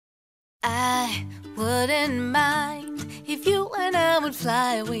wouldn't mind if you and I would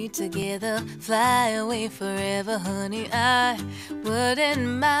fly away together, fly away forever, honey. I wouldn't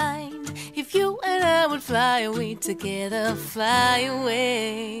mind if you and I would fly away together, fly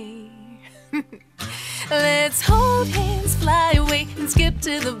away. Let's hold hands, fly away, and skip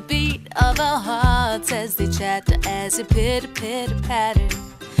to the beat of our hearts as they chatter, as they pitter-pitter-patter.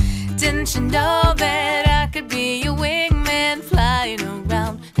 Didn't you know that I could be your wingman, flying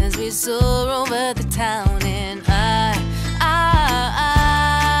around as we soar over the town? And I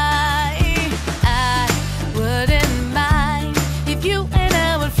wouldn't mind if you and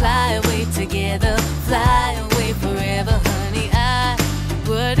I would fly away together, fly away forever, honey. I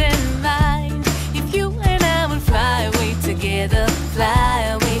wouldn't mind if you and I would fly away together,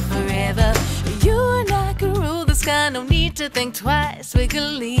 fly away forever. You and I could rule the sky, no need to think twice. We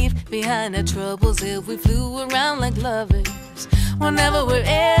could leave behind our troubles if we flew around like lovers. Whenever,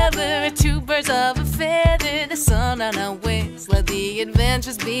 wherever, two birds of a feather, the sun on our wings, let the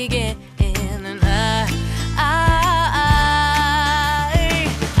adventures begin. And I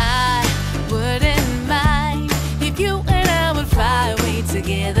wouldn't mind if you and I would fly away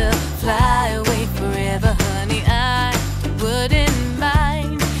together, fly away forever, honey. I wouldn't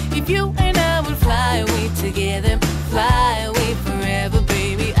mind if you and I would fly away together, fly away forever,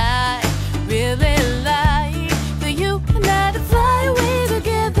 baby. I really like for you and I to fly away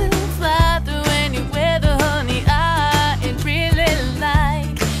together, fly through any weather, honey. I really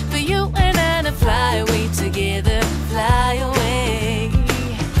like for you and I to fly away together, fly away,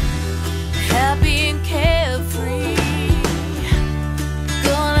 happy and carefree,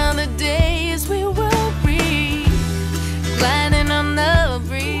 gone are the days we worry, gliding on the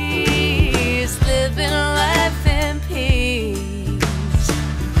breeze, living life in peace.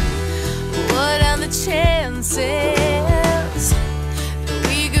 What are the chances that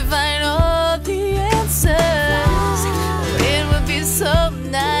we could find all the answers? It would be so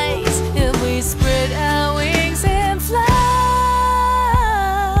nice if we spread our wings and fly.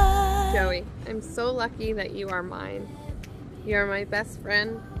 Joey, I'm so lucky that you are mine. You are my best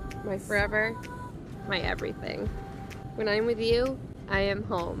friend, my forever, my everything. When I'm with you, I am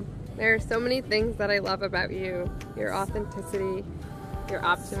home. There are so many things that I love about you. Your authenticity, your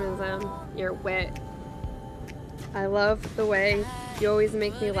optimism, your wit. I love the way you always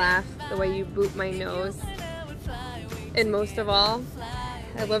make me laugh, the way you boot my nose. And most of all,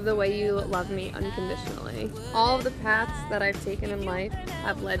 I love the way you love me unconditionally. All of the paths that I've taken in life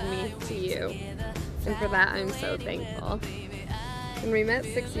have led me to you. And for that, I'm so thankful. When we met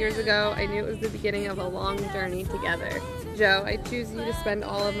 6 years ago, I knew it was the beginning of a long journey together. Joe, I choose you to spend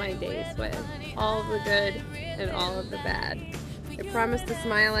all of my days with, all of the good and all of the bad. I promise to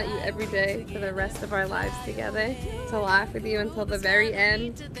smile at you every day for the rest of our lives together, to laugh with you until the very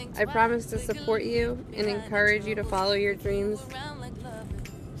end. I promise to support you and encourage you to follow your dreams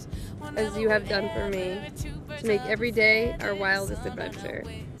as you have done for me, to make every day our wildest adventure.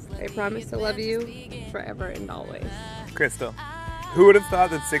 I promise to love you forever and always. Crystal, who would have thought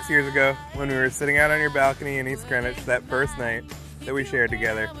that 6 years ago, when we were sitting out on your balcony in East Greenwich that first night that we shared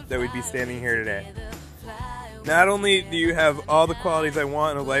together, that we'd be standing here today? Not only do you have all the qualities I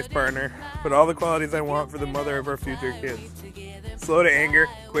want in a life partner, but all the qualities I want for the mother of our future kids. Slow to anger,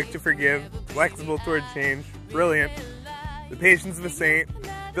 quick to forgive, flexible toward change, brilliant, the patience of a saint,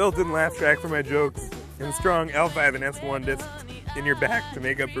 built-in laugh track for my jokes, and strong L5 and S1 disc in your back to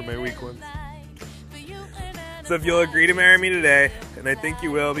make up for my weak ones. So if you'll agree to marry me today, and I think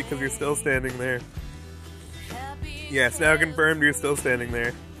you will because you're still standing there. Yes, now confirmed you're still standing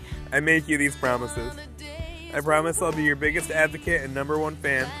there. I make you these promises. I promise I'll be your biggest advocate and #1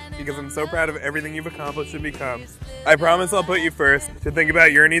 fan because I'm so proud of everything you've accomplished and become. I promise I'll put you first, to think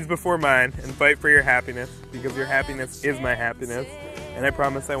about your needs before mine, and fight for your happiness because your happiness is my happiness. And I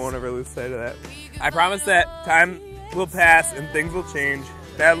promise I won't ever lose sight of that. I promise that time will pass and things will change.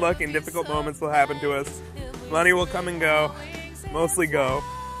 Bad luck and difficult moments will happen to us. Money will come and go, mostly go.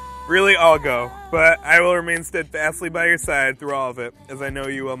 Really all go. But I will remain steadfastly by your side through all of it, as I know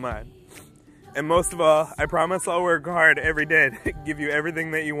you will mine. And most of all, I promise I'll work hard every day to give you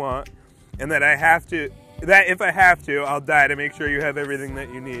everything that you want, and that if I have to, I'll die to make sure you have everything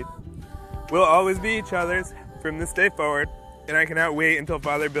that you need. We'll always be each other's from this day forward, and I cannot wait until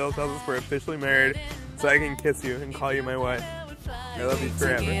Father Bill tells us we're officially married so I can kiss you and call you my wife. I love you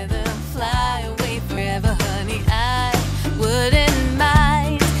forever. Together, fly away forever, honey. I wouldn't